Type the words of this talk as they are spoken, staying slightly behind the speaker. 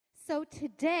So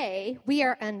today we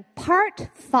are on part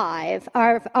 5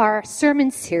 of our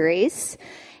sermon series.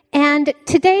 And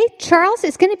today Charles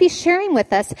is going to be sharing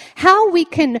with us how we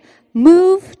can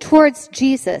move towards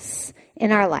Jesus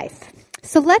in our life.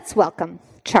 So let's welcome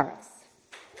Charles.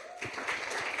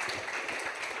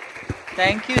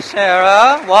 Thank you,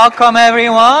 Sarah. Welcome,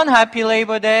 everyone. Happy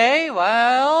Labor Day.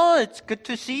 Well, it's good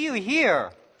to see you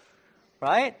here,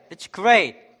 right? It's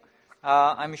great.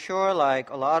 I'm sure a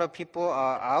lot of people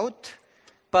are out,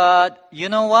 but you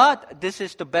know what? This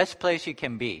is the best place you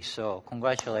can be, so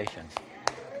congratulations.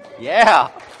 Yeah.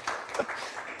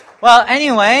 Well,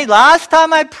 anyway, last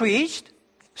time I preached,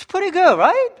 it's pretty good,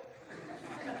 right?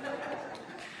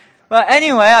 But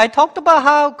anyway, I talked about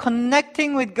how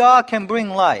connecting with God can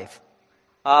bring life.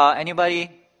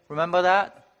 Anybody remember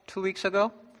that 2 weeks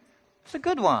ago? It's a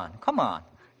good one. Come on.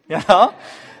 You know?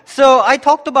 So I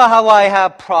talked about how I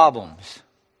have problems.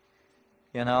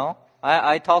 You know?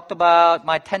 I talked about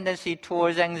my tendency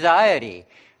towards anxiety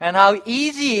and how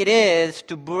easy it is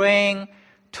to bring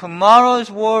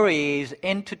tomorrow's worries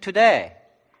into today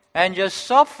and just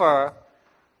suffer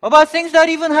about things that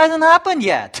even hasn't happened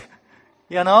yet.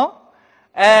 You know?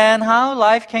 And how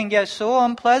life can get so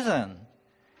unpleasant.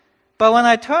 But when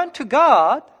I turn to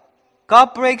God,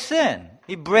 God breaks in.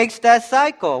 He breaks that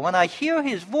cycle. When I hear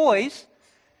His voice,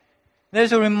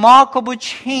 there's a remarkable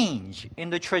change in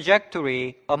the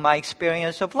trajectory of my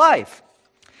experience of life.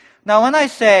 Now, when I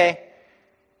say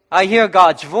I hear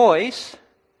God's voice,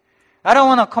 I don't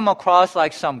want to come across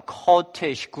like some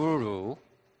cultish guru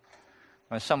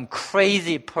or some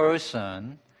crazy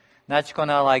person that's going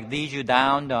to lead you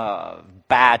down the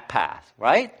bad path,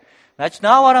 right? That's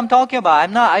not what I'm talking about.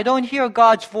 I don't hear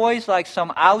God's voice like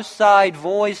some outside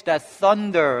voice that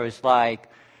thunders like,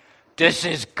 this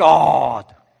is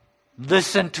God.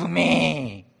 Listen to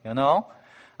me. You know?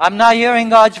 I'm not hearing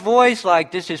God's voice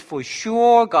like, this is for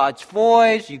sure God's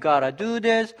voice. You gotta do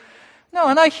this. No,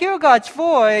 when I hear God's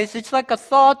voice, it's like a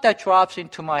thought that drops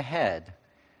into my head.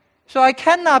 So I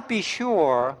cannot be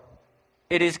sure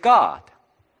it is God.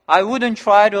 I wouldn't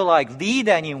try to lead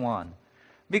anyone,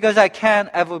 because I can't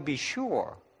ever be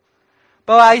sure.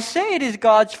 But I say it is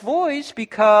God's voice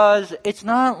because it's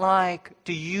not like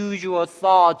the usual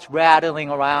thoughts rattling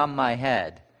around my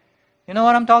head. You know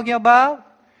what I'm talking about?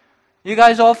 You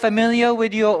guys all familiar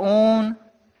with your own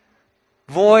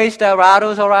voice that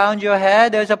rattles around your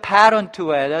head? There's a pattern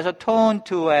to it. There's a tone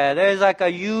to it. There's a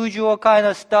usual kind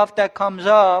of stuff that comes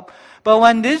up. But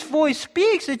when this voice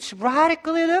speaks, it's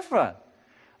radically different.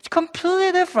 It's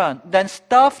completely different than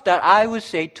stuff that I would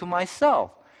say to myself.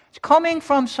 It's coming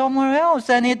from somewhere else,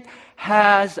 and it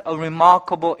has a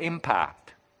remarkable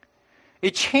impact.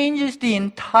 It changes the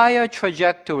entire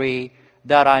trajectory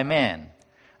that I'm in.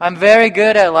 I'm very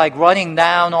good at running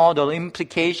down all the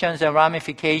implications and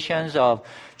ramifications of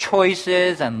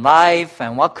choices and life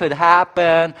and what could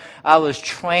happen. I was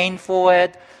trained for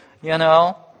it, you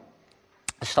know.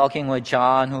 I was talking with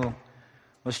John, who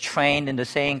was trained in the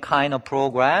same kind of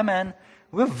program, and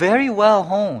we're very well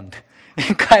honed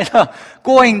in kind of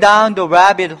going down the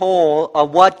rabbit hole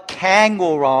of what can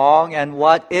go wrong and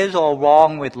what is all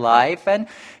wrong with life. And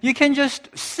you can just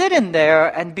sit in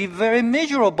there and be very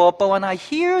miserable. But when I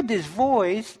hear this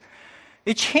voice,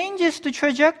 it changes the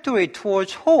trajectory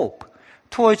towards hope,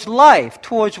 towards life,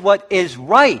 towards what is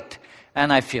right.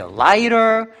 And I feel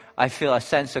lighter. I feel a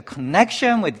sense of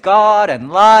connection with God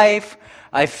and life.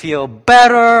 I feel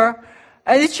better,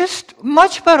 and it's just a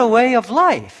much better way of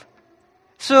life.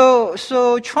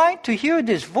 So trying to hear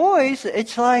this voice,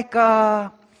 it's like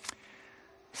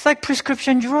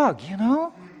prescription drug, you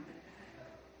know?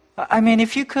 I mean,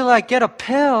 if you could get a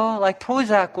pill like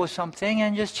Prozac or something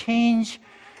and just change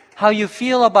how you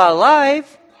feel about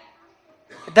life,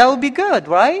 that would be good,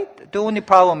 right? The only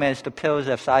problem is the pills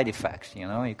have side effects, you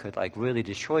know? You could really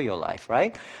destroy your life,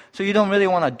 right? So you don't really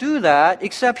want to do that,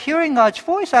 except hearing God's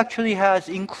voice actually has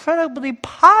incredibly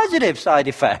positive side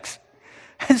effects.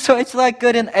 And so it's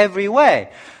good in every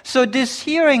way. So this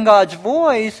hearing God's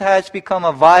voice has become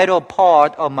a vital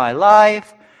part of my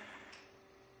life,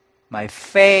 my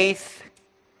faith,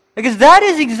 because that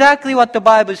is exactly what the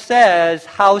Bible says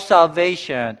how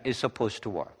salvation is supposed to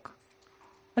work.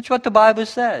 That's what the Bible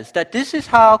says, that this is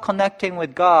how connecting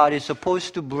with God is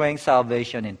supposed to bring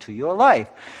salvation into your life.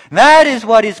 That is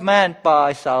what is meant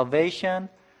by salvation,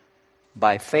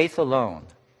 by faith alone,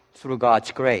 through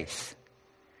God's grace.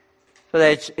 So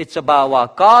that it's about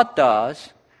what God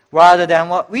does rather than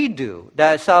what we do.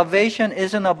 That salvation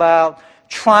isn't about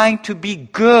trying to be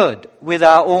good with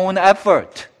our own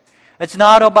effort. It's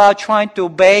not about trying to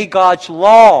obey God's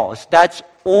laws. That's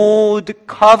old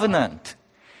covenant.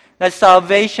 That's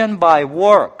salvation by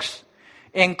works.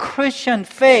 In Christian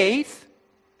faith,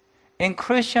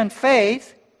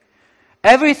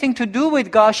 everything to do with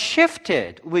God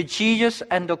shifted with Jesus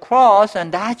and the cross,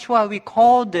 and that's why we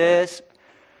call this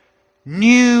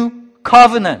new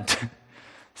covenant.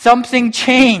 Something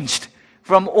changed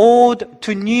from old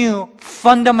to new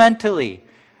fundamentally.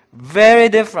 Very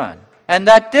different. And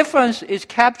that difference is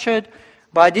captured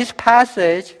by this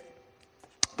passage.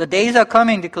 The days are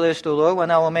coming, declares the Lord, when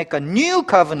I will make a new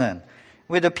covenant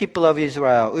with the people of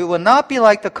Israel. It will not be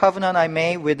like the covenant I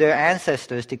made with their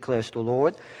ancestors, declares the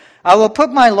Lord. I will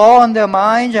put my law on their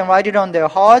minds and write it on their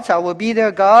hearts. I will be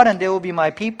their God and they will be my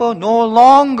people. No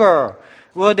longer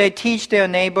will they teach their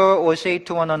neighbor or say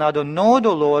to one another, know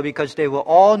the Lord, because they will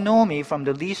all know me, from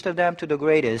the least of them to the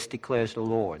greatest, declares the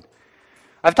Lord.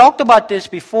 I've talked about this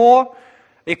before.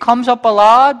 It comes up a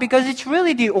lot because it's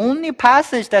really the only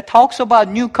passage that talks about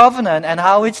new covenant and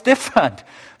how it's different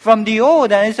from the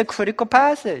old, and it's a critical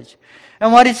passage.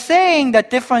 And what it's saying,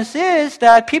 that difference is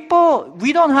that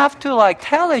we don't have to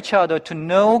tell each other to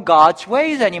know God's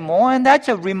ways anymore, and that's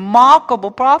a remarkable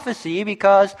prophecy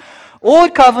because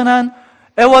old covenant,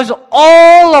 it was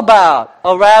all about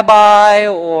a rabbi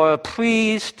or a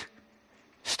priest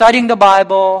studying the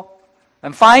Bible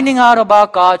and finding out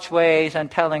about God's ways and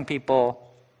telling people,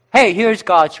 hey, here's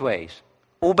God's ways.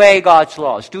 Obey God's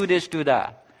laws. Do this, do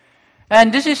that.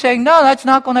 And this is saying, no, that's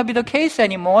not going to be the case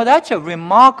anymore. That's a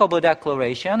remarkable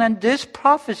declaration. And this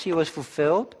prophecy was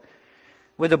fulfilled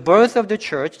with the birth of the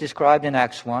church described in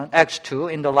Acts 2.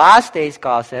 In the last days,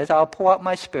 God says, I'll pour out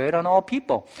my Spirit on all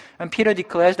people. And Peter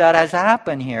declares that has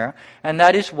happened here. And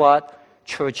that is what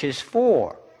church is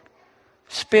for.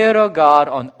 Spirit of God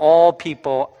on all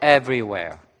people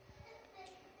everywhere.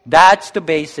 That's the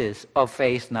basis of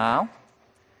faith now.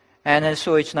 And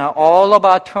so it's now all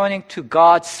about turning to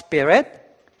God's Spirit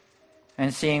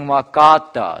and seeing what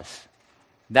God does.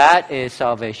 That is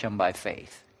salvation by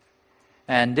faith.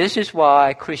 And this is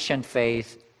why Christian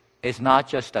faith is not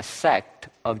just a sect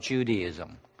of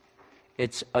Judaism.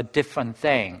 It's a different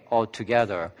thing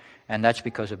altogether. And that's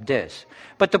because of this.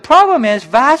 But the problem is,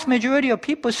 vast majority of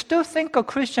people still think of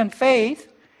Christian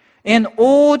faith in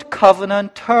old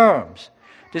covenant terms.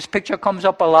 This picture comes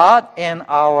up a lot in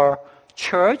our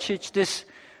church. It's this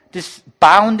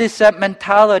bounded set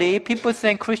mentality. People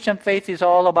think Christian faith is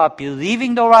all about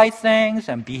believing the right things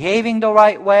and behaving the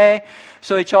right way.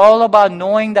 So it's all about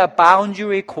knowing that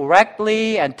boundary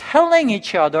correctly and telling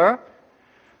each other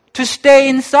to stay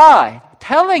inside.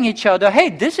 Telling each other,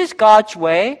 hey, this is God's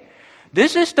way.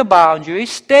 This is the boundary.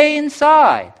 Stay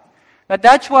inside. Now,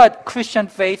 that's what Christian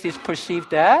faith is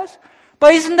perceived as.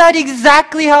 But isn't that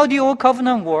exactly how the Old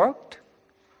Covenant worked?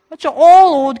 That's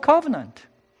all Old Covenant.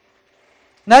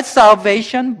 That's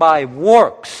salvation by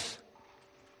works,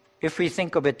 if we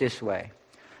think of it this way.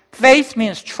 Faith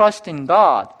means trust in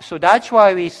God. So that's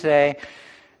why we say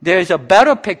there's a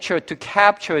better picture to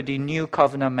capture the new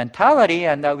covenant mentality,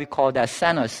 and that we call that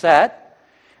center set,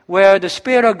 where the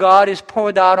Spirit of God is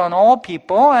poured out on all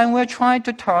people, and we're trying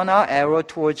to turn our arrow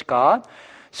towards God.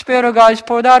 Spirit of God is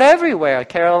poured out everywhere.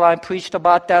 Caroline preached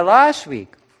about that last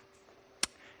week.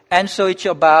 And so it's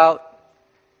about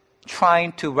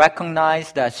trying to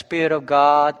recognize that Spirit of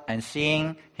God and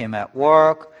seeing Him at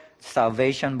work,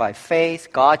 salvation by faith.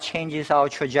 God changes our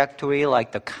trajectory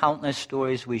like the countless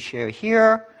stories we share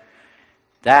here.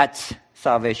 That's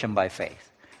salvation by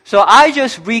faith. So I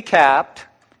just recapped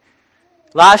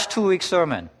last 2 weeks'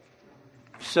 sermon.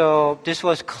 So this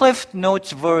was Cliff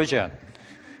Notes version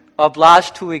of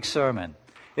last 2 weeks' sermon.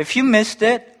 If you missed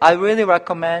it, I really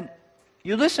recommend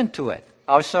you listen to it.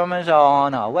 Our sermons are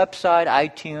on our website,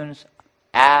 iTunes,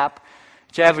 app.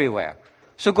 It's everywhere.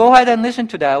 So go ahead and listen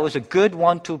to that. It was a good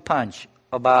 1-2 punch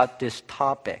about this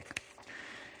topic.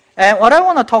 And what I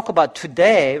want to talk about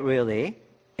today, really,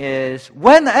 is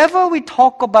whenever we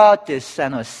talk about this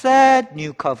center set,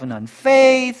 new covenant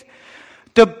faith,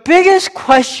 the biggest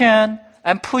question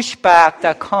and pushback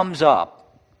that comes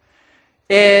up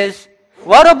is,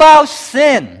 what about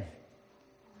sin?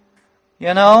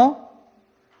 You know?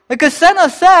 Because center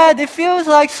set, it feels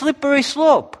like slippery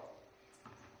slope.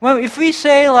 Well, if we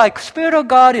say Spirit of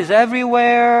God is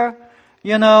everywhere,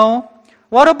 you know,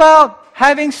 what about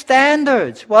having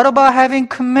standards? What about having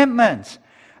commitments?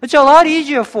 It's a lot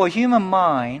easier for a human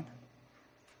mind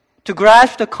to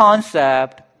grasp the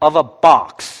concept of a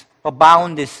box, a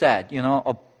bounded set, you know,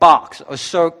 a box, a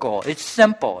circle. It's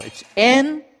simple. It's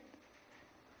in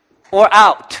or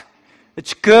out.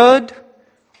 It's good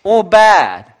or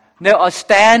bad. There are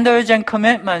standards and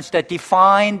commitments that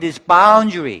define this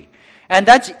boundary. And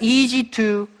that's easy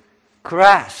to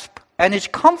grasp And it's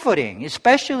comforting,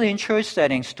 especially in church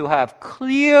settings, to have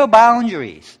clear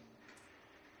boundaries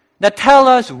that tell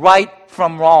us right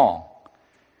from wrong.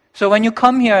 So when you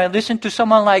come here and listen to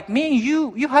someone like me,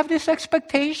 you have this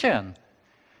expectation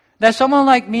that someone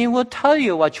like me will tell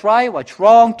you what's right, what's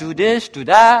wrong, do this, do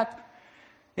that,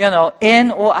 in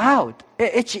or out.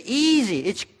 It's easy,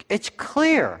 it's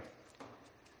clear.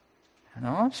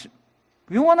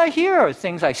 We want to hear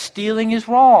things like stealing is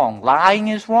wrong, lying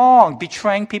is wrong,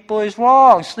 betraying people is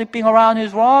wrong, sleeping around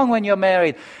is wrong when you're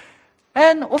married.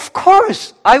 And of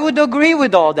course, I would agree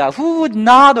with all that. Who would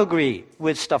not agree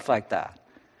with stuff like that?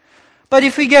 But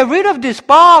if we get rid of this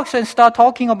box and start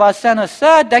talking about sin or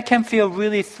said, that can feel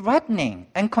really threatening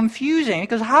and confusing,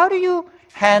 because how do you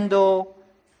handle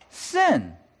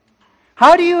sin?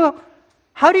 How do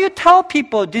you tell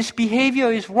people this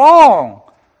behavior is wrong?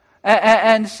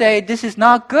 And say this is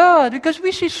not good, because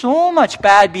we see so much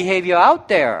bad behavior out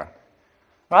there,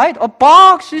 right? A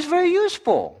box is very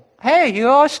useful. Hey, here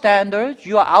are standards.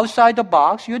 You are outside the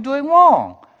box. You're doing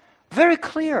wrong. Very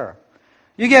clear.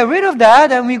 You get rid of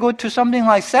that, and we go to something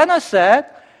like Santa said,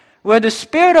 where the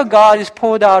Spirit of God is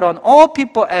poured out on all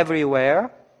people everywhere.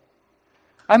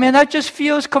 That just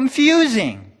feels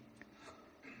confusing.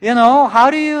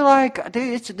 How do you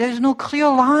there's no clear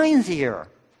lines here.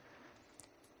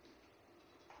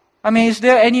 Is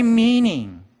there any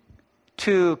meaning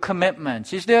to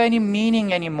commitments? Is there any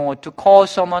meaning anymore to call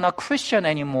someone a Christian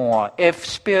anymore if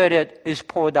Spirit is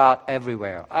poured out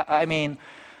everywhere?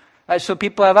 So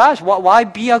people have asked, why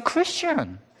be a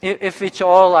Christian if it's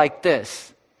all like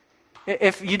this?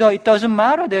 If, it doesn't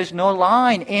matter, there's no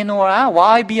line in or out.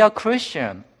 Why be a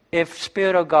Christian if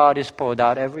Spirit of God is poured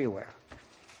out everywhere?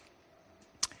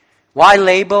 Why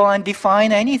label and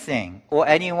define anything or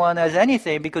anyone as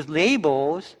anything? Because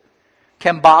labels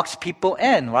can box people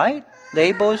in, right?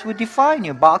 Labels would define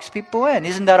you, box people in.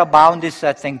 Isn't that a bounded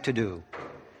set thing to do?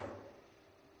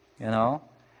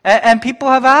 And people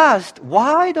have asked,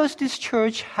 why does this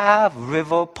church have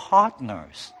river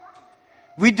partners?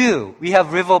 We do. We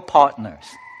have river partners.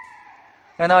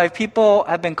 If people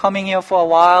have been coming here for a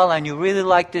while and you really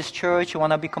like this church, you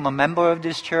want to become a member of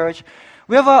this church,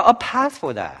 we have a path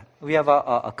for that. We have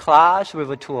a class,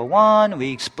 River 201.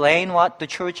 We explain what the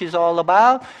church is all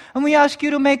about. And we ask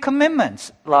you to make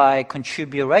commitments, like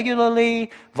contribute regularly,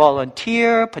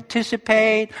 volunteer,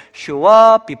 participate, show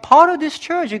up, be part of this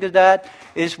church, because that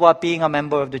is what being a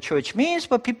member of the church means.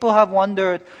 But people have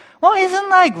wondered,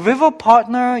 isn't River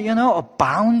Partner, a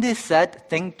bounded set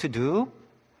thing to do?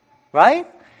 Right?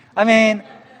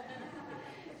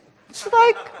 It's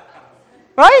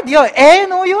right? You're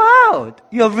in or you're out.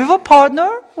 You're a river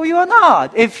partner or you're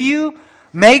not. If you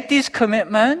make these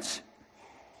commitments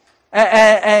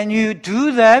and you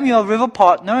do them, you're a river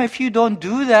partner. If you don't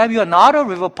do them, you're not a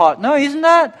river partner. Isn't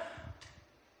that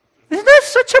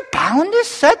such a bounded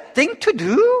set thing to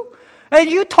do? And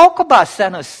you talk about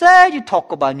Santa said, you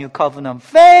talk about New Covenant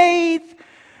faith,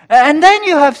 and then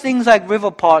you have things like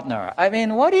river partner.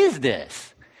 What is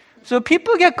this? So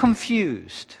people get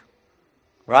confused,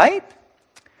 right?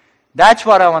 That's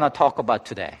what I want to talk about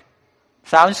today.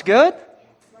 Sounds good?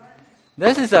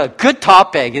 This is a good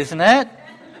topic, isn't it?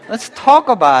 Let's talk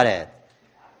about it.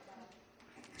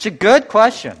 It's a good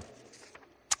question.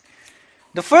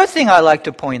 The first thing I'd like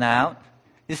to point out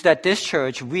is that this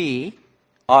church, we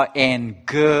are in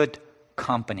good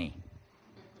company.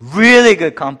 Really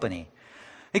good company.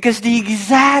 Because the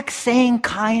exact same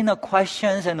kind of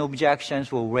questions and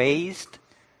objections were raised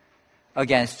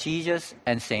against Jesus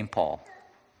and St. Paul.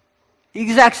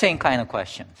 Exact same kind of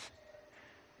questions.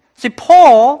 See,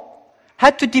 Paul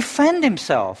had to defend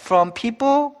himself from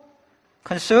people,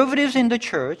 conservatives in the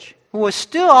church, who were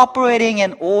still operating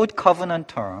in old covenant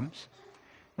terms.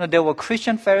 There were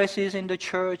Christian Pharisees in the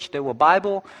church. There were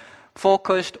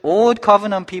Bible-focused old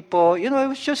covenant people. It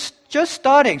was just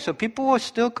starting, so people were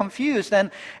still confused.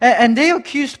 And they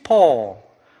accused Paul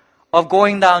of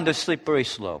going down the slippery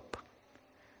slope.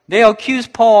 They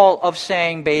accused Paul of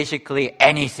saying basically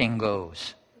anything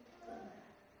goes.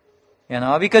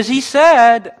 Because he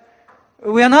said,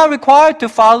 we are not required to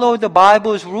follow the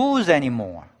Bible's rules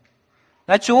anymore.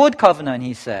 That's old covenant,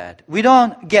 he said. We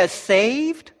don't get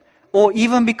saved or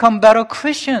even become better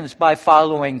Christians by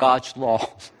following God's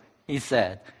laws, he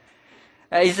said.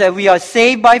 He said we are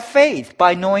saved by faith,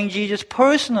 by knowing Jesus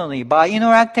personally, by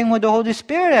interacting with the Holy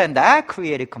Spirit, and that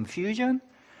created confusion.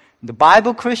 The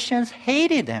Bible Christians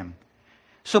hated him.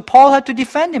 So Paul had to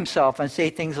defend himself and say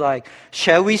things like,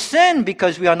 shall we sin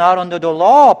because we are not under the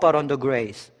law but under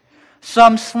grace?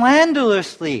 Some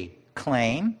slanderously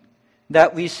claim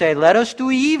that we say, let us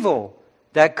do evil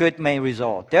that good may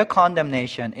result. Their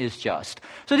condemnation is just.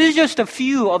 So this is just a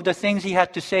few of the things he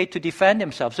had to say to defend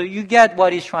himself. So you get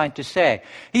what he's trying to say.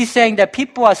 He's saying that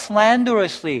people are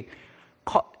slanderously,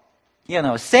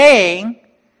 saying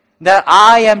that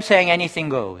I am saying anything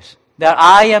goes. That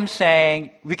I am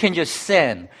saying we can just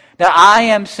sin. That I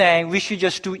am saying we should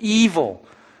just do evil.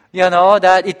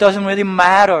 That it doesn't really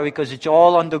matter because it's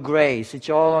all under grace. It's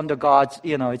all under God's,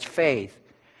 it's faith.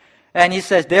 And he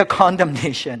says their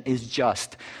condemnation is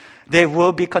just. They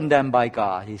will be condemned by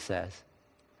God, he says.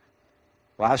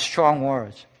 Wow, strong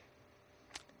words.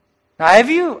 Now, have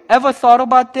you ever thought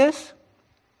about this?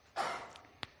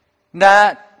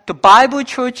 That the Bible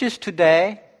churches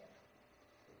today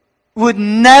would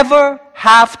never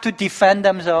have to defend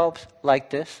themselves like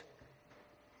this?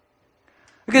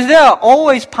 Because they are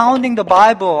always pounding the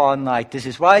Bible on like, this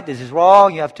is right, this is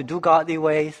wrong, you have to do godly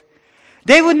ways.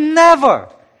 They would never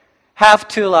have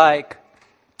to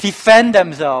defend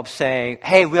themselves saying,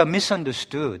 hey, we are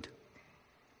misunderstood.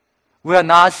 We are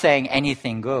not saying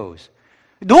anything goes.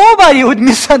 Nobody would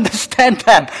misunderstand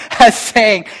them as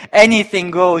saying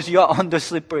anything goes, you're on the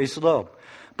slippery slope.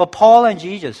 But Paul and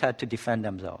Jesus had to defend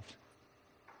themselves.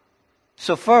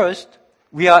 So first,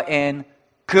 we are in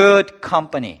good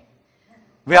company.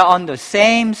 We are on the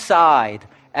same side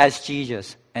as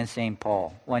Jesus and St.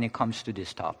 Paul when it comes to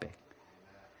this topic.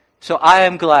 So I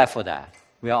am glad for that.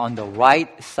 We are on the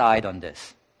right side on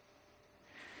this.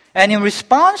 And in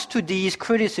response to these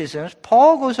criticisms,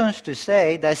 Paul goes on to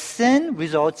say that sin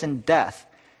results in death.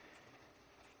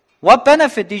 What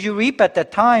benefit did you reap at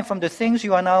that time from the things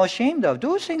you are now ashamed of?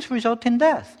 Those things result in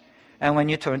death. And when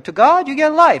you turn to God, you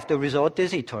get life. The result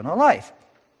is eternal life.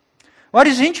 What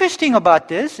is interesting about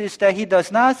this is that he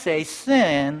does not say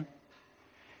sin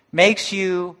makes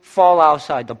you fall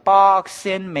outside the box,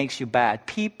 sin makes you bad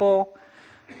people.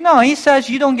 No, he says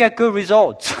you don't get good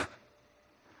results.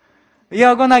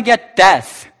 You're going to get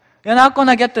death. You're not going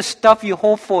to get the stuff you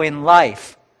hope for in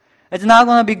life. It's not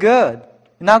going to be good.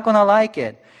 You're not going to like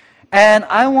it. And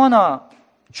I want to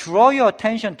draw your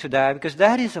attention to that because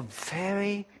that is a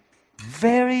very,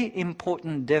 very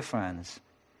important difference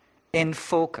in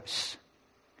focus.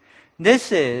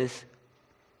 This is,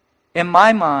 in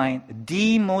my mind,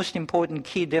 the most important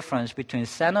key difference between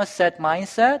center-set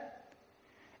mindset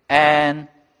and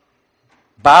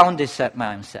bounded-set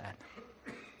mindset.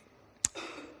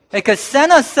 Because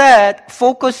center-set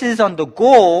focuses on the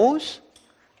goals,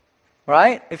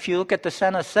 right? If you look at the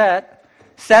center-set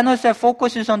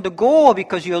focuses on the goal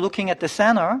because you're looking at the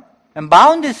center. And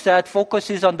bounded-set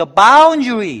focuses on the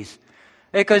boundaries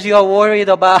because you're worried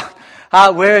about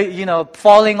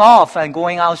falling off and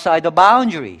going outside the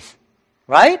boundaries.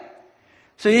 Right?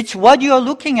 So it's what you're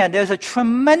looking at. There's a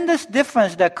tremendous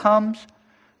difference that comes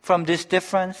from this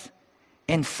difference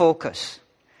in focus.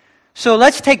 So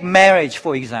let's take marriage,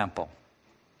 for example.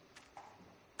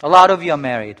 A lot of you are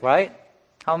married, right?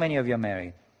 How many of you are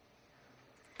married?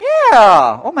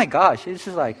 Yeah! Oh my gosh, this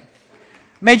is like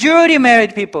majority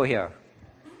married people here.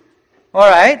 All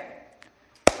right?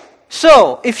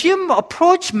 So, if you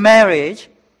approach marriage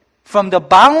from the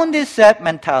bounded set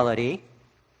mentality,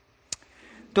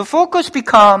 the focus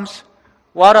becomes,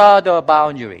 what are the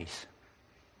boundaries?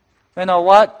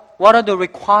 What are the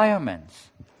requirements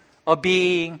of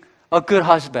being a good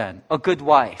husband, a good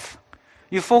wife?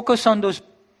 You focus on those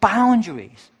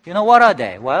boundaries. What are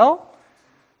they? Well,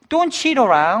 don't cheat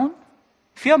around.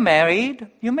 If you're married,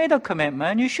 you made a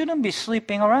commitment, you shouldn't be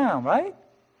sleeping around, right?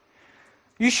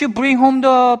 You should bring home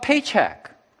the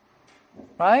paycheck,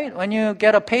 right? When you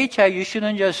get a paycheck, you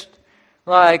shouldn't just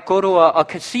go to a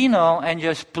casino and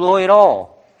just blow it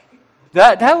all.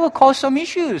 That will cause some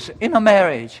issues in a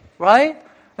marriage, right?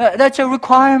 That's a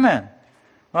requirement,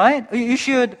 right? You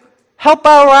should help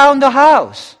out around the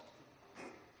house.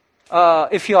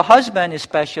 If you're a husband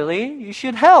especially, you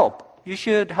should help. You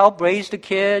should help raise the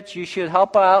kids. You should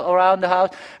help out around the house.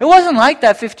 It wasn't like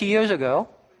that 50 years ago.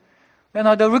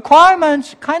 The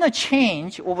requirements kind of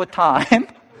change over time.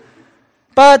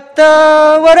 But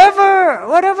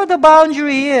whatever the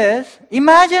boundary is,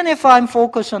 imagine if I'm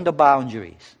focused on the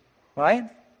boundaries, right?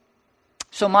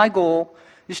 So my goal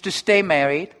is to stay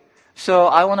married. So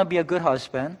I want to be a good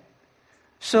husband.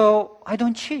 So I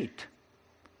don't cheat.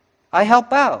 I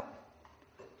help out.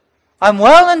 I'm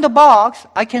well in the box,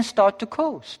 I can start to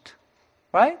coast,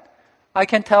 right? I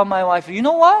can tell my wife, you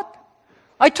know what?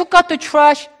 I took out the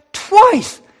trash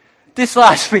twice this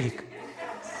last week.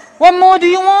 What more do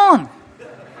you want?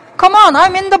 Come on,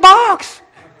 I'm in the box.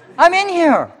 I'm in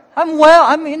here.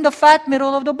 I'm in the fat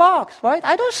middle of the box, right?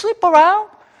 I don't sleep around.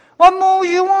 What more do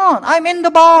you want? I'm in the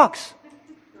box.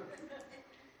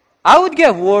 I would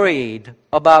get worried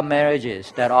about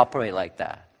marriages that operate like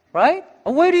that, right?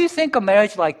 Where do you think a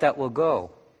marriage like that will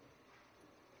go?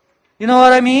 You know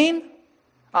what I mean?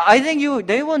 I think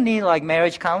they will need like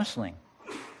marriage counseling.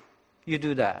 You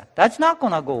do that. That's not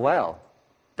going to go well.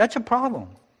 That's a problem.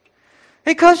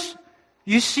 Because,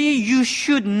 you see, you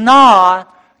should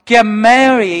not get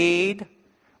married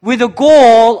with the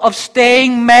goal of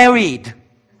staying married.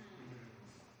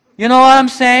 You know what I'm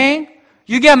saying?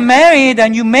 You get married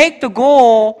and you make the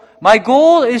goal, my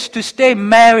goal is to stay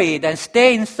married and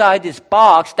stay inside this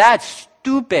box. That's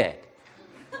stupid.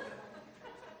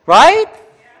 Right?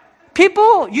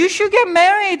 People, you should get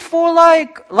married for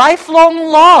like lifelong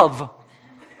love.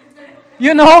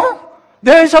 You know?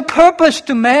 There's a purpose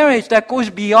to marriage that goes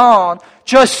beyond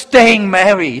just staying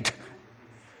married.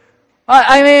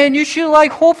 I mean, you should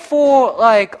like hope for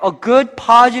like a good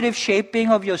positive shaping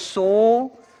of your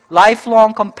soul,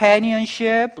 lifelong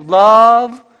companionship,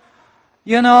 love.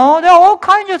 You know, there are all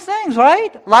kinds of things,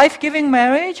 right? Life-giving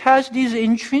marriage has this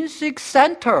intrinsic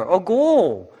center, a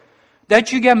goal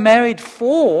that you get married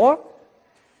for.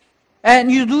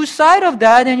 And you lose sight of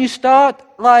that and you start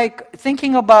like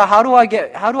thinking about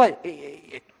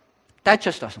that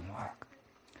just doesn't work.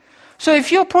 So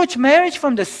if you approach marriage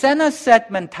from the center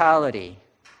set mentality,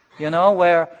 you know,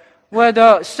 where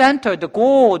the center, the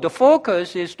goal, the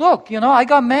focus is, look, you know, I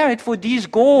got married for these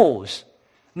goals,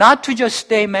 not to just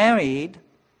stay married,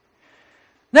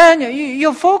 then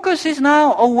your focus is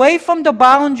now away from the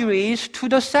boundaries to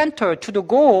the center, to the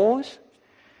goals,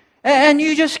 and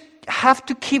you just have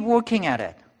to keep working at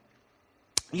it.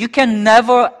 You can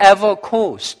never ever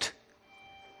coast.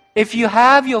 If you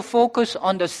have your focus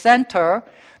on the center,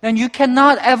 then you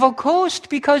cannot ever coast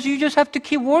because you just have to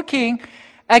keep working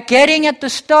at getting at the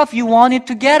stuff you wanted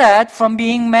to get at from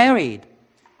being married.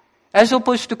 As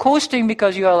opposed to coasting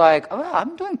because you're like, oh,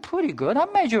 I'm doing pretty good,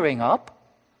 I'm measuring up.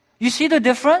 You see the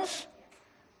difference?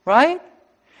 Right?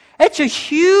 It's a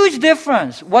huge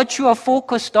difference what you are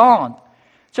focused on.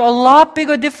 It's a lot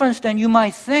bigger difference than you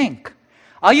might think.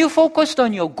 Are you focused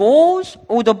on your goals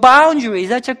or the boundaries?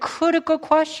 That's a critical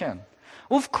question.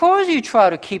 Of course you try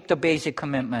to keep the basic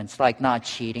commitments like not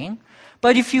cheating.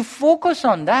 But if you focus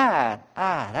on that,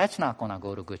 that's not going to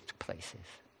go to good places.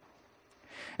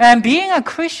 And being a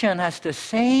Christian has the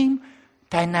same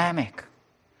dynamic.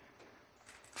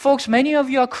 Folks, many of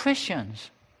you are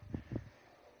Christians.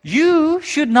 You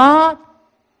should not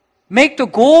make the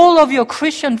goal of your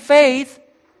Christian faith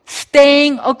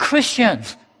staying a Christian.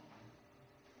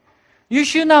 You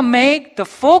should not make the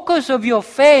focus of your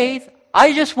faith,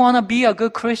 I just want to be a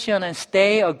good Christian and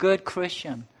stay a good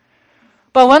Christian.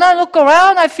 But when I look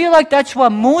around, I feel like that's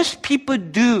what most people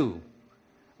do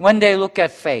when they look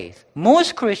at faith.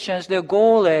 Most Christians, their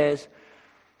goal is,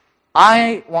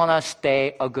 I want to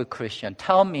stay a good Christian.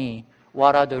 Tell me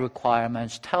what are the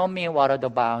requirements. Tell me what are the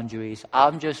boundaries. I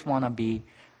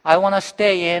want to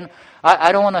stay in.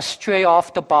 I don't want to stray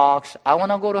off the box. I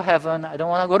want to go to heaven. I don't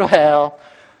want to go to hell.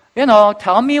 You know,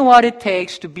 tell me what it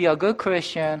takes to be a good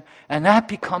Christian. And that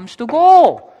becomes the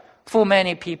goal for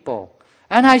many people.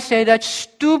 And I say that's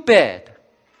stupid.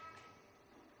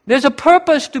 There's a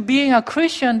purpose to being a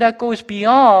Christian that goes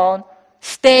beyond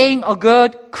staying a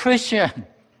good Christian.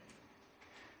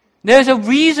 There's a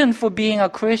reason for being a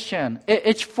Christian.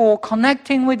 It's for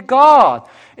connecting with God.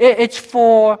 It's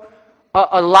for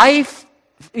a life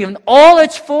in all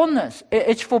its fullness.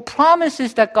 It's for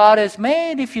promises that God has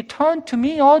made. If you turn to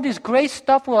me, all this great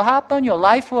stuff will happen. Your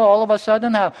life will all of a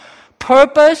sudden have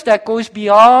purpose that goes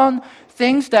beyond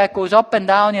things that goes up and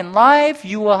down in life.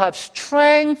 You will have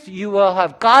strength. You will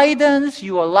have guidance.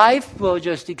 Your life will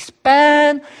just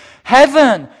expand.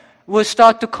 Heaven will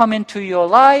start to come into your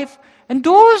life. And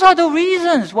those are the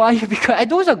reasons why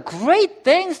those are great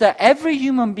things that every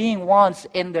human being wants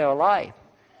in their life.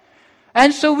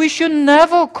 And so we should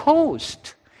never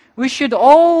coast. We should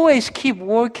always keep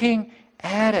working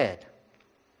at it.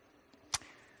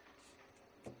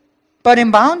 But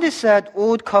in Boundary Set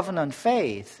Old Covenant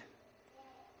faith,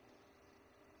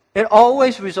 it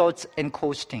always results in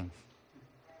coasting.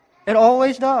 It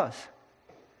always does.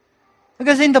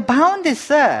 Because in the Boundary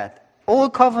Set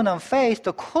Old Covenant faith,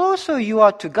 the closer you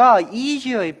are to God,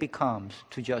 easier it becomes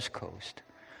to just coast.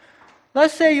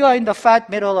 Let's say you are in the fat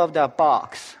middle of that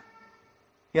box.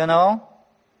 You know?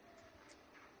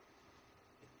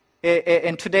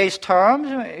 In today's terms,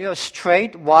 you're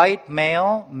straight, white,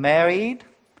 male, married,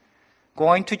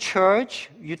 going to church,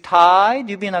 you tithe,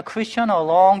 you've been a Christian a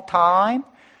long time.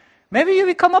 Maybe you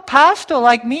become a pastor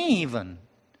like me even.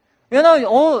 You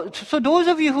know, so those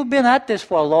of you who've been at this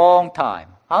for a long time,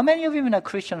 how many of you have been a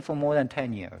Christian for more than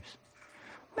 10 years?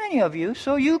 Many of you.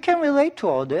 So you can relate to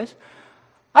all this.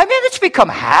 I mean, it's become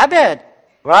habit,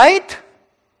 right?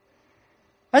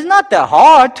 It's not that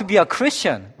hard to be a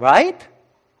Christian, right?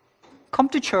 Come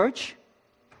to church,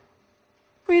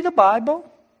 read the Bible,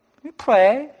 we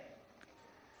pray,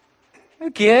 we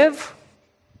give.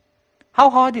 How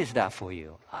hard is that for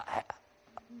you? I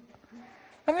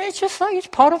mean, it's just like it's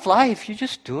part of life. You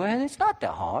just do it. It's not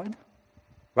that hard,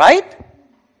 right?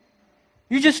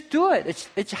 You just do it.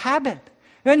 It's habit.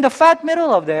 You're in the fat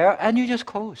middle of there, and you just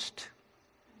coast.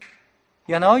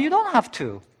 You know, you don't have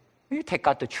to. You take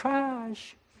out the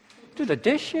trash, do the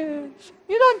dishes.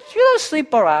 You don't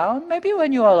sleep around. Maybe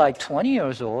when you are like 20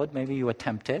 years old, maybe you were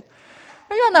tempted.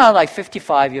 But you're now like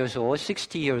 55 years old,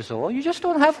 60 years old. You just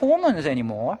don't have hormones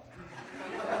anymore.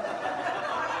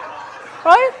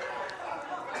 Right?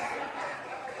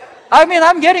 I mean,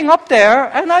 I'm getting up there,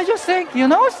 and I just think,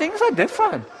 things are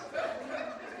different.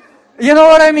 You know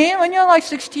what I mean? When you're like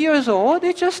 60 years old,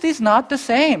 it just is not the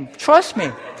same. Trust me.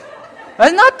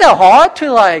 It's not that hard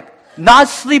to like not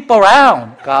sleep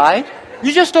around, guys.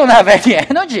 You just don't have any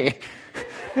energy.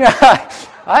 Yeah,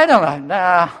 I don't know.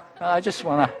 Nah, I just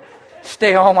want to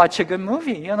stay home, watch a good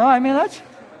movie. I mean, that's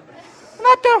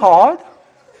not that hard.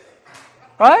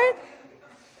 Right?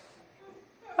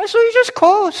 And so you just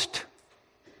coast.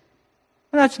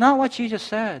 And that's not what Jesus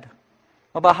said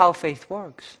about how faith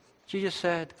works. Jesus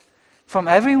said, from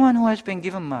everyone who has been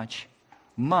given much,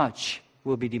 much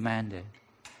will be demanded.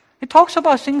 He talks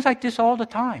about things like this all the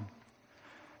time.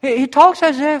 He talks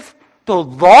as if the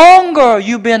longer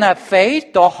you've been at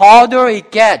faith, the harder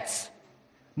it gets.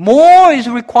 More is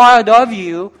required of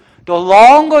you the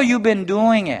longer you've been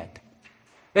doing it.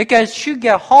 It should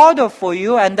get harder for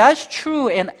you, and that's true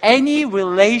in any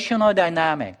relational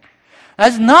dynamic.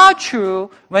 That's not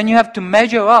true when you have to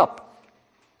measure up.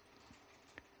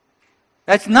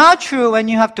 That's not true when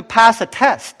you have to pass a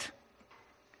test.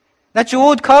 That's your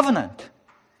old covenant.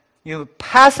 You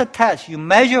pass a test, you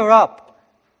measure up.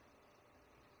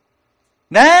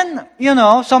 Then,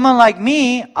 someone like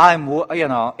me,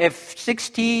 if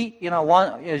 60,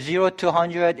 0 to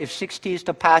 100, if 60 is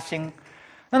the passing,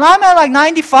 then I'm at like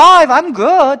 95, I'm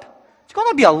good. It's going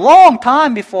to be a long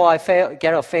time before I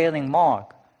get a failing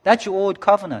mark. That's your old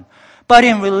covenant. But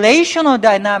in relational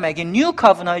dynamic, in new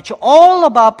covenant, it's all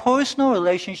about personal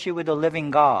relationship with the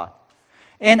living God.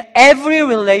 In every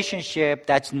relationship,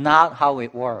 that's not how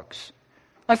it works.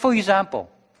 Like for example,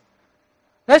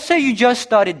 let's say you just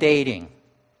started dating,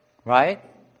 right?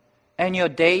 And your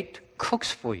date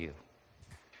cooks for you.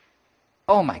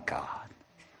 Oh my God.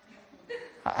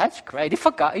 That's great. If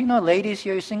a guy, ladies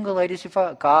here, single ladies, if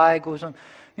a guy goes on,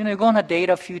 you go on a date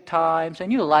a few times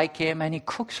and you like him and he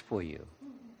cooks for you.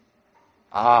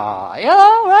 Right?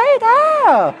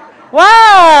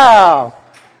 Wow.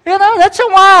 That's a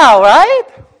wow, right?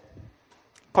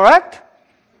 Correct?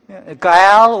 A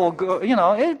gal or girl,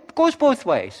 it goes both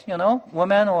ways,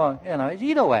 woman or,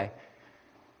 either way.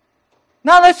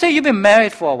 Now let's say you've been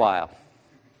married for a while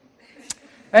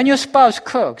and your spouse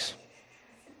cooks.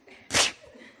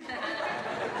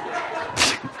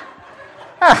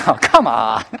 Oh, come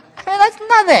on. That's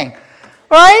nothing.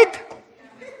 Right?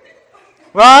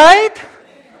 Right?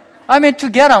 I mean, to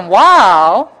get on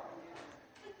wow,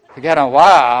 you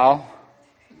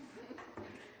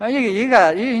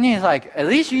need like, at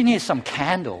least you need some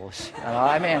candles.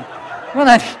 I mean, when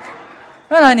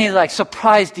I need like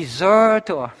surprise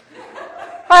dessert or,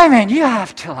 you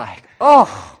have to like,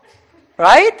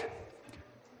 right?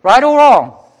 Right or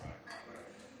wrong?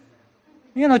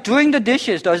 Doing the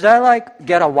dishes, does that like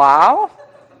get a wow?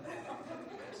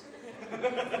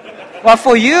 Well,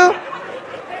 for you,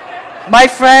 my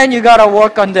friend, you gotta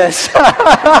work on this.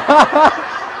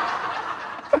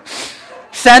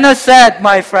 Santa said,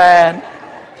 my friend,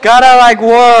 gotta like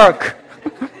work.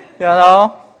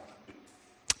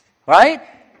 Right?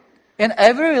 In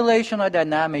every relational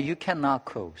dynamic, you cannot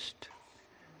coast.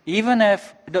 Even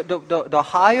if the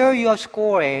higher you are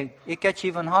scoring, it gets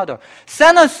even harder.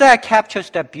 Santa said captures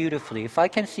that beautifully. If I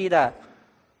can see that.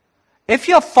 If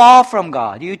you're far from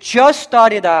God, you just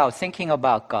started out thinking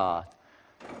about God.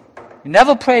 You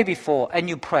never prayed before, and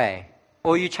you pray.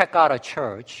 Or you check out a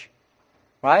church,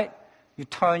 right? You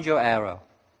turned your arrow.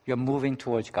 You're moving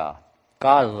towards God.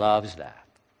 God loves that,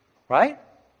 right?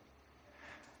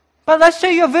 But let's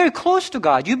say you're very close to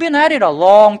God. You've been at it a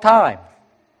long time.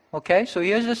 Okay, so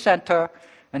here's the center,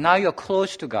 and now you're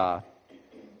close to God.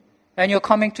 And you're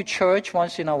coming to church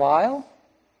once in a while.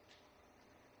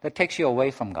 That takes you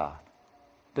away from God.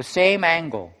 The same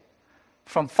angle.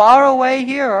 From far away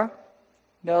here,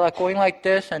 they're like going like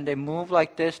this, and they move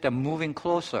like this, they're moving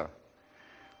closer.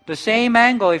 The same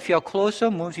angle, if you're closer,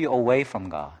 moves you away from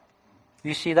God.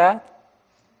 You see that?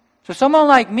 So someone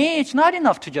like me, it's not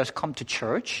enough to just come to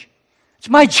church. It's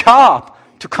my job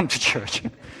to come to church.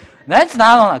 That's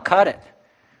not gonna cut it.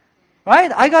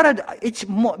 Right? It's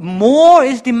more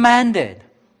is demanded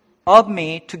of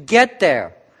me to get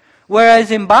there.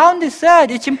 Whereas in Bounded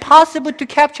Set, it's impossible to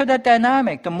capture that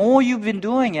dynamic. The more you've been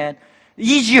doing it, the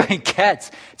easier it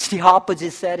gets. It's the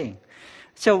opposite setting.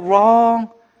 It's a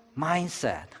wrong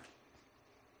mindset.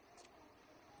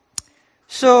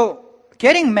 So,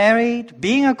 getting married,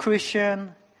 being a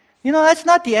Christian, that's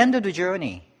not the end of the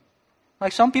journey.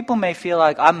 Like some people may feel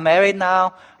like, I'm married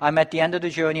now, I'm at the end of the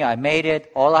journey, I made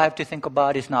it, all I have to think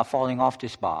about is not falling off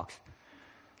this box.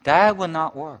 That will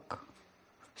not work.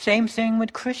 Same thing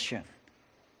with Christian.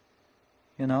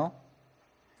 I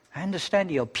understand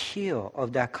the appeal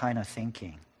of that kind of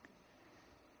thinking.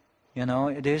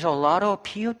 There's a lot of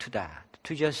appeal to that.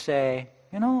 To just say,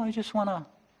 I just want to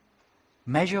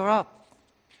measure up.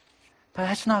 But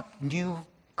that's not new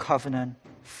covenant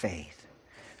faith.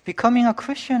 Becoming a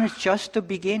Christian is just the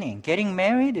beginning. Getting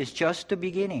married is just the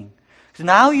beginning. So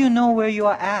now you know where you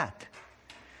are at.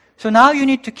 So now you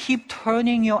need to keep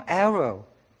turning your arrow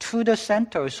to the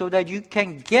center so that you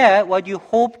can get what you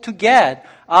hope to get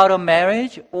out of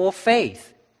marriage or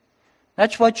faith.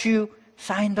 That's what you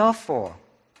signed up for.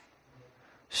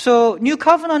 So New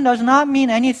Covenant does not mean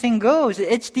anything goes.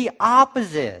 It's the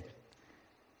opposite.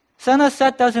 Son of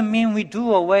Set doesn't mean we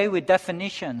do away with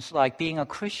definitions like being a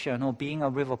Christian or being a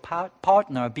river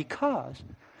partner, because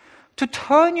to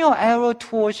turn your arrow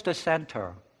towards the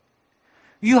center,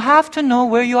 you have to know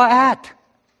where you are at.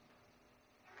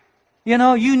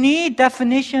 You need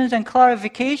definitions and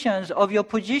clarifications of your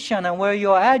position and where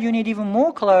you are at. You need even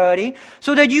more clarity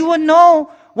so that you will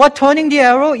know what turning the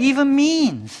arrow even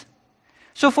means.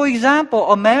 So for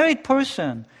example, a married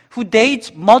person who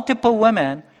dates multiple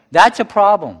women, that's a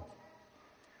problem.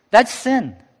 That's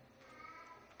sin.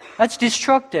 That's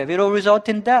destructive. It will result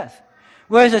in death.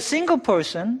 Whereas a single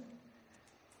person,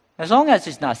 as long as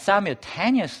it's not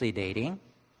simultaneously dating,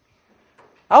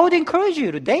 I would encourage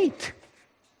you to date.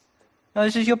 Now,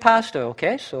 this is your pastor,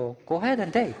 okay? So go ahead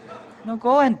and date.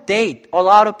 Go and date a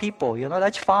lot of people.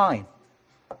 That's fine.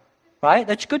 Right?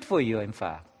 That's good for you, in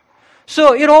fact.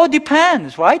 So it all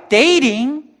depends, right?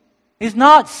 Dating is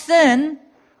not sin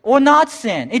or not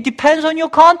sin. It depends on your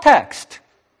context.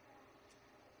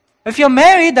 If you're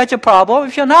married, that's a problem.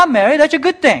 If you're not married, that's a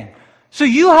good thing. So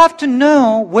you have to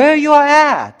know where you are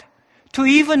at to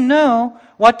even know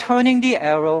what turning the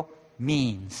arrow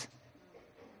means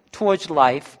towards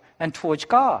life and towards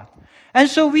God. And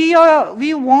so we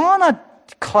want to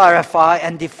clarify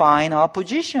and define our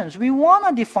positions. We want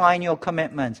to define your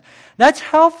commitments. That's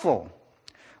helpful.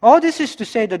 All this is to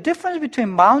say the difference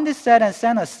between Bounded Set and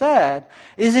Son of Set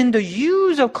is in the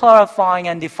use of clarifying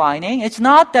and defining. It's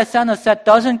not that Son of Set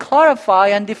doesn't clarify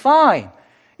and define.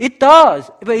 It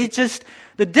does. But it's just,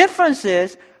 the difference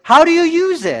is, how do you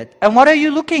use it? And what are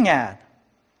you looking at?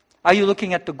 Are you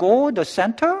looking at the goal, the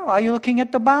center? Or are you looking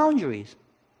at the boundaries?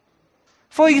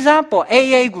 For example,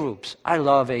 AA groups. I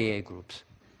love AA groups.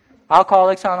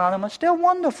 Alcoholics Anonymous, they're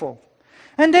wonderful.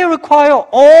 And they require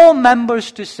all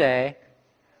members to say,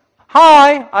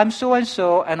 hi, I'm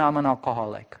so-and-so, and I'm an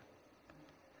alcoholic.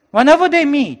 Whenever they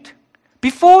meet,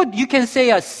 before you can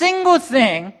say a single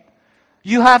thing,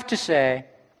 you have to say,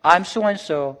 I'm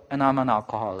so-and-so, and I'm an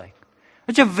alcoholic.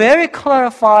 It's a very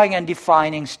clarifying and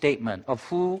defining statement of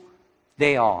who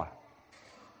they are.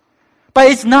 But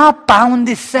it's not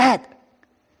Bounded Set.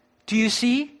 Do you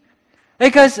see?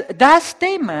 Because that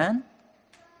statement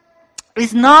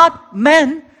is not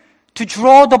meant to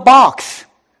draw the box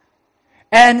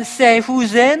and say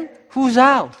who's in, who's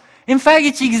out. In fact,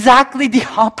 it's exactly the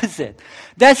opposite.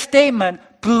 That statement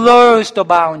blurs the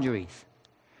boundaries.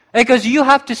 Because you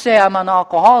have to say, I'm an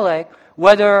alcoholic,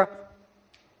 whether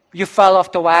you fell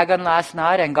off the wagon last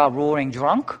night and got roaring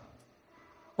drunk,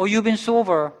 or you've been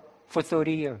sober for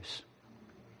 30 years.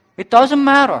 It doesn't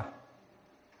matter.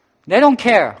 They don't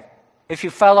care if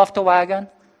you fell off the wagon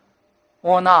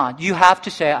or not. You have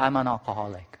to say, I'm an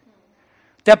alcoholic.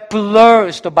 That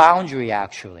blurs the boundary,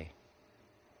 actually.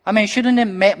 I mean, shouldn't it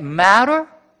matter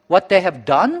what they have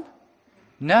done?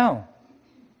 No,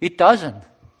 it doesn't.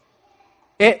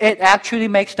 It actually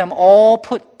makes them all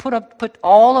put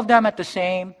all of them at the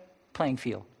same playing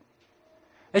field.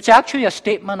 It's actually a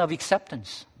statement of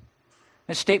acceptance,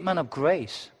 a statement of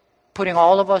grace, putting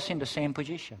all of us in the same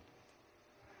position.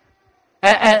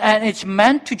 And it's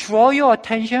meant to draw your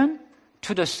attention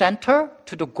to the center,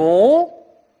 to the goal,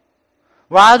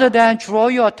 rather than draw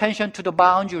your attention to the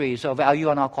boundaries of are you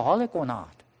an alcoholic or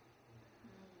not.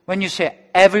 When you say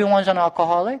everyone's an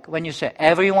alcoholic, when you say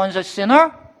everyone's a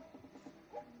sinner,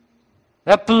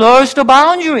 that blurs the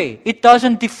boundary. It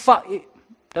doesn't define,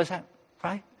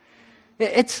 right?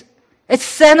 It's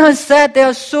Sen said they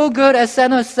are so good, as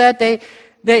Sen said,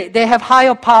 they have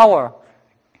higher power,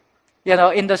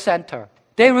 in the center.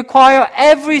 They require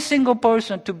every single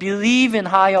person to believe in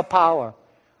higher power.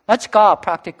 That's God,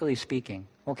 practically speaking,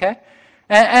 okay?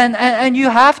 And you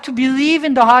have to believe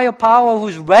in the higher power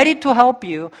who's ready to help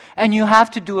you, and you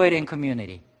have to do it in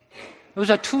community. Those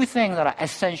are two things that are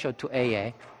essential to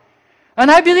AA. And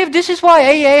I believe this is why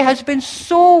AA has been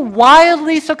so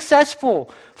wildly successful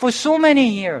for so many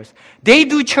years. They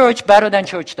do church better than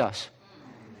church does.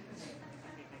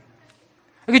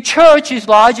 The church is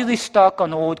largely stuck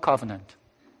on old covenant.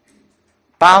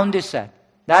 Bounded set.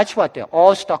 That's what they're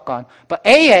all stuck on. But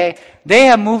AA, they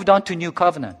have moved on to new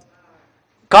covenant.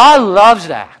 God loves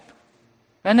that.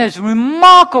 And there's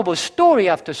remarkable story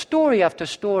after story after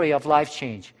story of life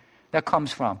change that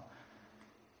comes from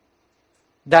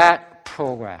that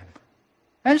program.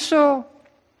 And so,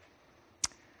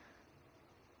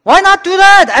 why not do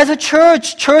that as a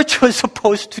church? Church was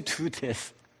supposed to do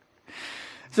this.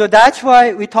 So that's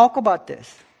why we talk about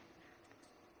this.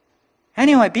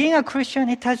 Anyway, being a Christian,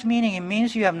 it has meaning. It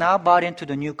means you have now bought into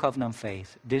the new covenant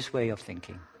faith, this way of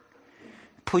thinking.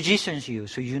 Positions you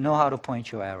so you know how to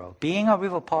point your arrow. Being a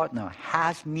river partner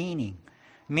has meaning.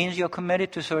 It means you're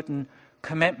committed to certain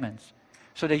commitments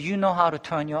so that you know how to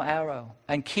turn your arrow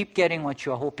and keep getting what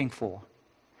you're hoping for.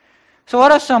 So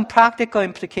what are some practical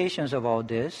implications of all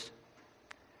this?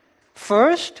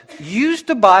 First, use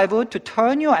the Bible to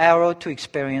turn your arrow to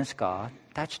experience God.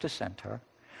 That's the center.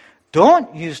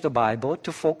 Don't use the Bible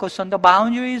to focus on the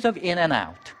boundaries of in and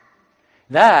out.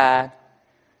 That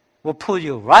will pull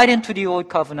you right into the old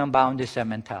covenant bounded set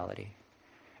mentality.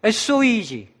 It's so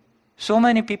easy. So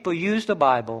many people use the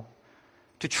Bible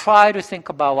to try to think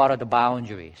about what are the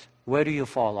boundaries. Where do you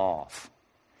fall off?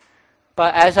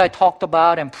 But as I talked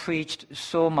about and preached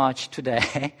so much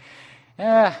today,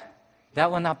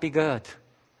 that will not be good.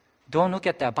 Don't look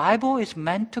at that. Bible is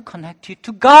meant to connect you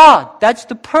to God. That's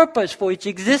the purpose for its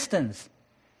existence.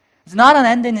 It's not an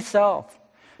end in itself.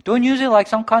 Don't use it like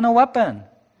some kind of weapon.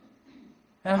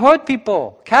 And hurt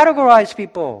people, categorize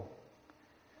people.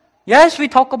 Yes, we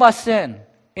talk about sin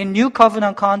in New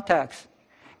Covenant context.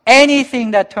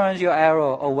 Anything that turns your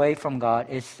arrow away from God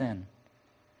is sin.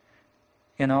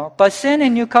 But sin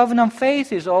in New Covenant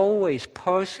faith is always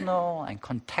personal and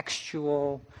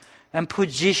contextual and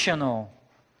positional.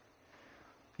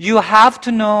 You have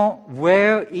to know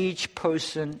where each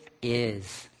person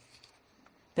is.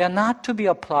 They are not to be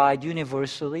applied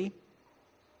universally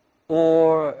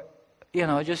or,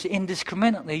 just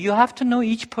indiscriminately. You have to know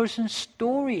each person's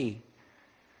story.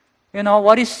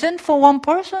 What is sin for one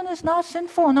person is not sin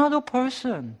for another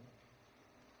person.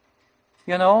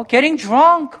 Getting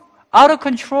drunk, out of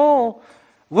control,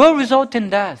 will result in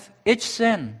death. It's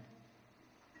sin.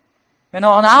 An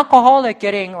alcoholic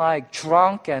getting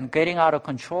drunk and getting out of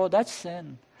control, that's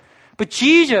sin. But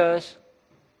Jesus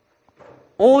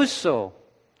also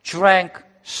drank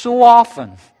so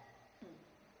often.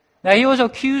 Now he was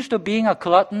accused of being a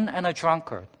glutton and a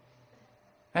drunkard.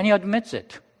 And he admits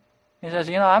it. He says,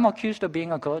 I'm accused of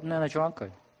being a glutton and a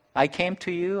drunkard. I came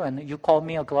to you and you called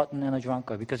me a glutton and a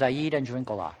drunkard because I eat and drink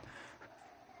a lot.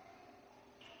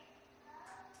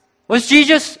 Was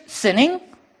Jesus sinning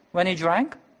when he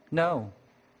drank? No,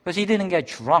 because he didn't get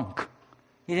drunk.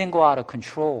 He didn't go out of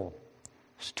control.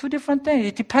 It's two different things.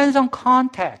 It depends on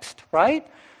context, right?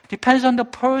 Depends on the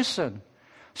person.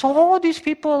 So all these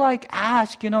people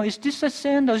ask, is this a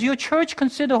sin? Does your church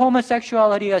consider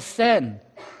homosexuality a sin?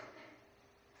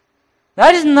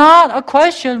 That is not a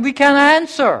question we can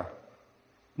answer.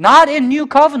 Not in New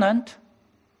Covenant.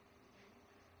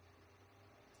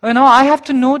 I have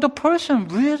to know the person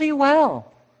really well.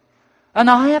 And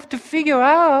I have to figure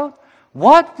out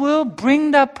what will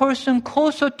bring that person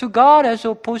closer to God as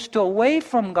opposed to away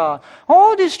from God.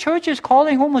 All these churches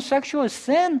calling homosexual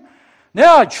sin, they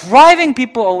are driving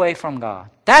people away from God.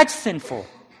 That's sinful.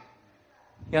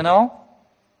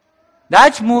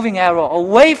 That's moving arrow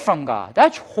away from God.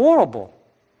 That's horrible.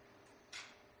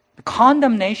 The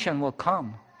condemnation will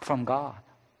come from God.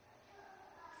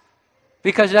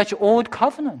 Because that's old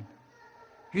covenant.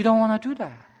 You don't want to do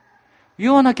that.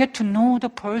 You want to get to know the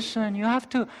person. You have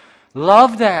to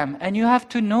love them. And you have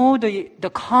to know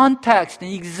the context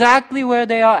and exactly where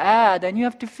they are at. And you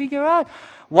have to figure out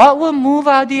what will move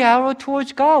out the arrow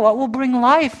towards God. What will bring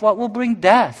life. What will bring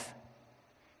death.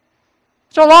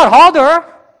 It's a lot harder,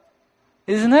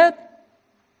 isn't it?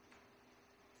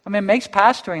 It makes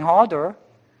pastoring harder.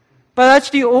 But that's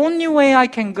the only way I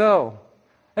can go.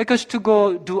 Because to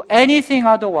go do anything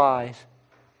otherwise,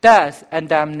 death and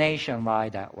damnation lie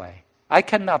that way. I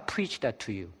cannot preach that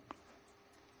to you.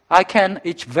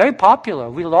 It's very popular.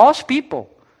 We lost people,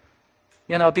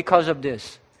 because of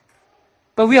this.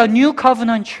 But we are a New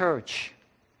Covenant church.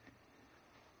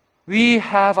 We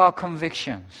have our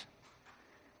convictions.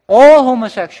 All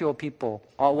homosexual people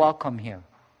are welcome here.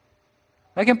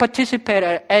 They can participate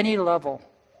at any level.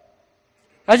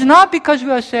 It's not because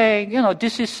we are saying,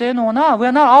 this is sin or not.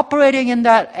 We're not operating in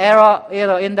that era,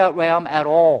 in that realm at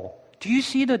all. Do you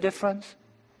see the difference?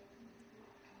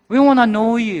 We want to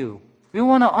know you. We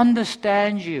want to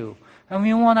understand you. And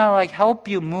we want to help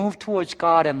you move towards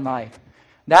God and life.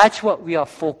 That's what we are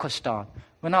focused on.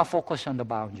 We're not focused on the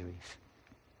boundaries.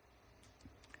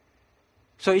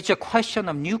 So it's a question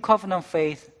of New Covenant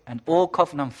faith and Old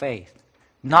Covenant faith,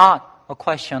 not a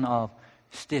question of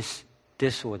this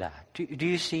or that. Do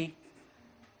you see?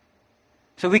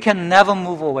 So we can never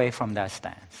move away from that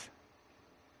stance.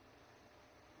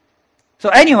 So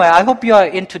anyway, I hope you are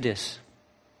into this,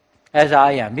 as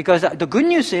I am. Because the good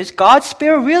news is God's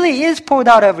Spirit really is poured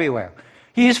out everywhere.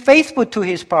 He is faithful to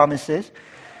His promises.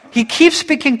 He keeps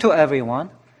speaking to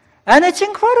everyone. And it's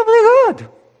incredibly good.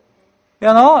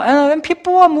 And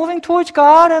people are moving towards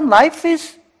God and life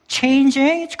is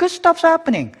changing. It's good stuff's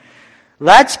happening.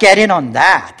 Let's get in on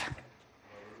that.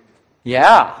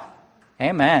 Yeah.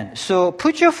 Amen. So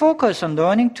put your focus on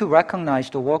learning to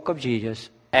recognize the work of Jesus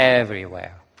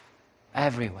everywhere.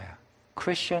 Everywhere.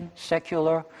 Christian,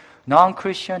 secular,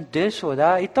 non-Christian, this or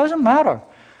that. It doesn't matter.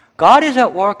 God is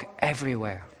at work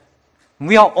everywhere.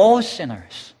 We are all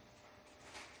sinners.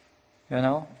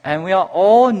 And we are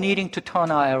all needing to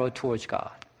turn our arrow towards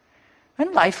God.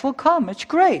 And life will come. It's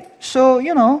great. So,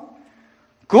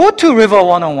 go to River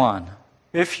 101.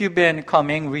 If you've been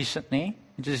coming recently,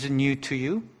 this is new to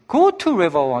you, go to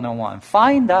River 101.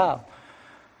 Find out,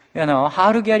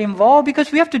 how to get involved,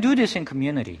 because we have to do this in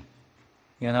community.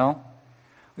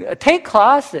 Take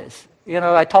classes.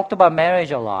 I talked about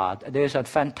marriage a lot. There's a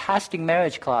fantastic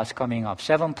marriage class coming up,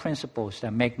 7 principles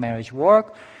that make marriage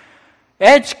work.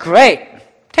 It's great.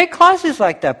 Take classes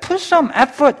like that. Put some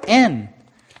effort in.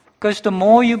 Because the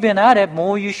more you've been at it,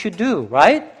 more you should do,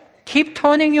 right? Keep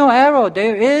turning your arrow.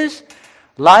 There is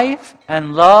life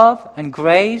and love and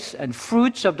grace and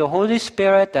fruits of the Holy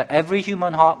Spirit that every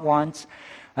human heart wants.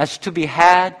 That's to be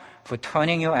had for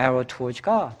turning your arrow towards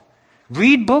God.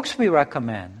 Read books we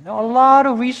recommend. There are a lot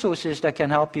of resources that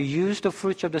can help you use the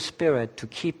fruits of the Spirit to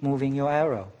keep moving your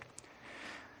arrow.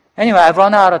 Anyway, I've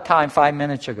run out of time 5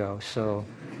 minutes ago, so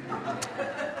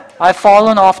I've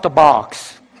fallen off the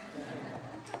box.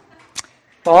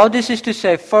 But all this is to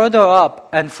say, further up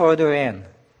and further in.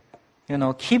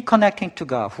 Keep connecting to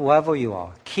God, whoever you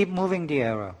are. Keep moving the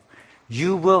arrow.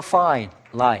 You will find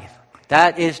life.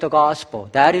 That is the gospel.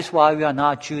 That is why we are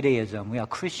not Judaism. We are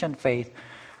Christian faith.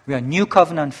 We are New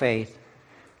Covenant faith.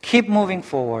 Keep moving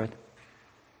forward,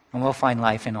 and we'll find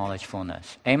life in all its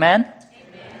fullness. Amen?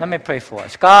 Let me pray for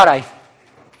us. God,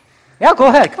 Yeah, go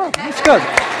ahead. Go. It's good.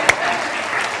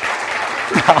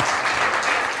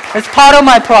 It's part of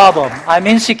my problem. I'm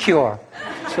insecure.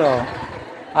 So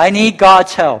I need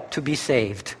God's help to be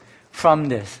saved from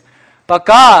this. But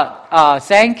God,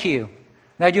 thank you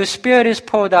that your Spirit is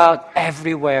poured out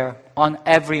everywhere on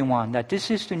everyone, that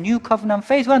this is the New Covenant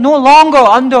faith. We're no longer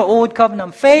under Old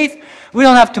Covenant faith. We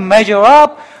don't have to measure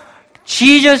up.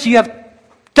 Jesus, you have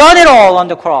done it all on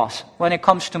the cross when it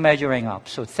comes to measuring up.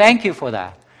 So thank you for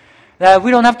that. That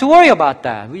we don't have to worry about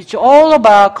that. It's all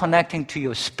about connecting to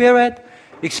your Spirit,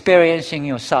 experiencing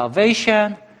your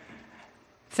salvation.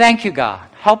 Thank you, God.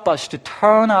 Help us to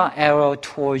turn our arrow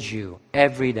towards you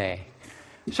every day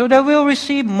so that we'll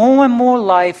receive more and more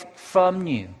life from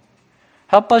you.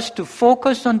 Help us to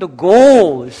focus on the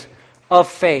goals of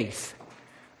faith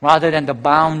rather than the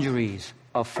boundaries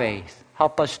of faith.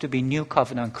 Help us to be New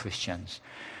Covenant Christians.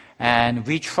 And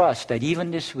we trust that even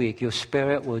this week, your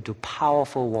Spirit will do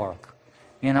powerful work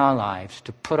in our lives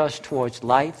to put us towards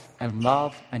life and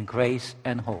love and grace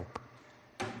and hope.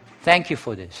 Thank you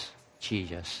for this,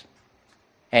 Jesus.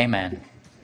 Amen.